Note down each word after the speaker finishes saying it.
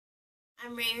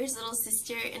I'm Rayer's little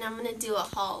sister, and I'm gonna do a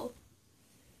haul.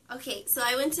 Okay, so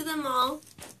I went to the mall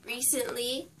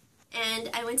recently,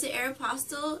 and I went to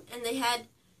Aeropostale, and they had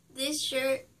this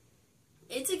shirt.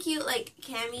 It's a cute, like,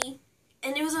 cami,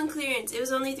 and it was on clearance. It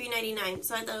was only $3.99,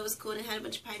 so I thought it was cool, and it had a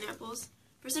bunch of pineapples.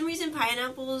 For some reason,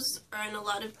 pineapples are in a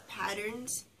lot of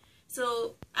patterns,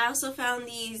 so I also found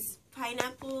these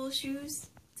pineapple shoes,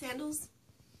 sandals,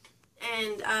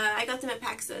 and I got them at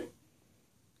PacSun.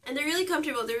 And they're really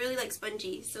comfortable. They're really, like,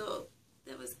 spongy, so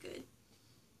that was good.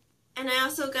 And I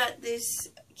also got this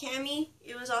cami.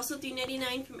 It was also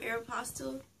 $3.99 from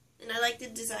Aeropostale, and I like the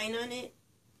design on it.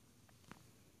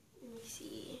 Let me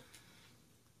see.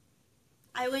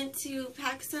 I went to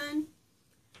PacSun,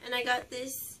 and I got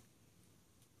this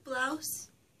blouse.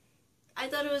 I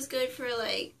thought it was good for,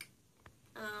 like,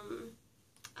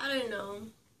 I don't know,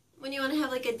 when you want to have,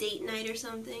 like, a date night or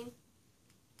something.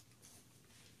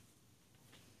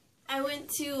 I went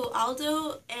to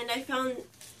Aldo, and I found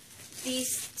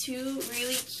these two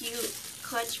really cute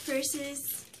clutch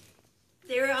purses.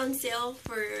 They were on sale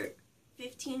for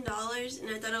 $15, and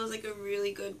I thought it was like a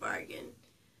really good bargain.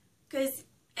 Because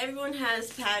everyone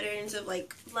has patterns of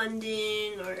like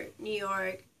London or New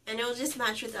York, and it will just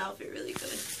match with the outfit really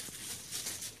good.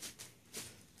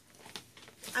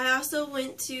 I also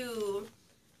went to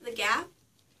the Gap,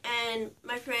 and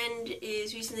my friend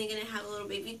is recently going to have a little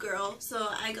baby girl, so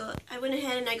I went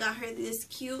ahead and I got her this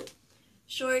cute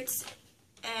shorts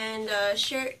and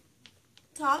shirt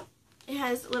top. It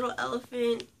has a little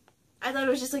elephant. I thought it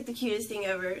was just like the cutest thing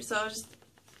ever, so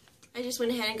I just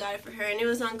went ahead and got it for her, and it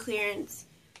was on clearance.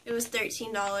 It was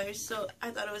 $13, so I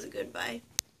thought it was a good buy.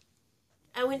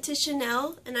 I went to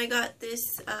Chanel, and I got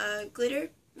this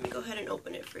glitter. Let me go ahead and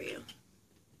open it for you.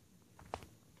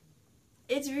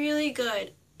 It's really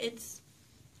good.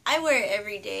 I wear it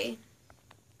every day,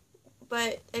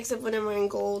 but except when I'm wearing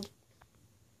gold.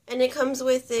 And it comes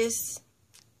with this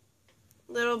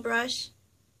little brush,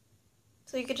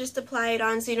 so you could just apply it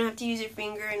on so you don't have to use your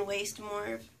finger and waste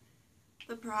more of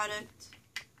the product.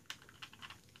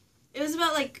 It was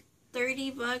about like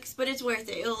 $30, but it's worth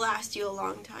it. It'll last you a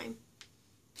long time.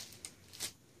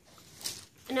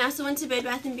 And I also went to Bed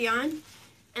Bath & Beyond,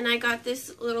 and I got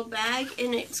this little bag,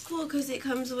 and it's cool because it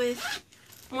comes with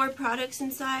more products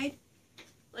inside.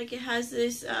 Like, it has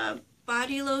this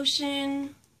body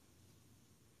lotion,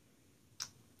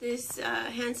 this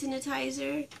hand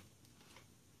sanitizer,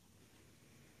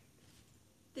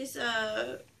 this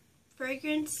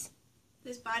fragrance,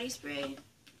 this body spray,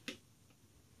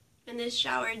 and this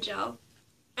shower gel.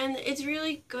 And it's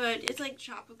really good. It's like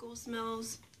tropical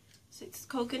smells. So it's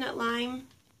coconut lime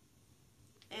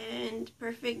and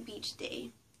perfect beach day.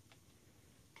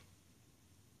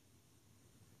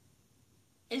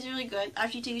 It's really good.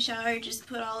 After you take a shower, just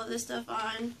put all of this stuff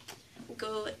on,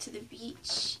 go to the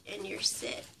beach, and you're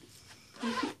set.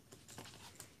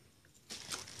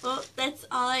 Well, that's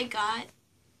all I got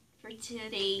for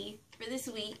today, for this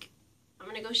week. I'm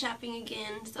going to go shopping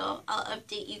again, so I'll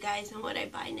update you guys on what I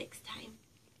buy next time.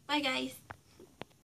 Bye, guys.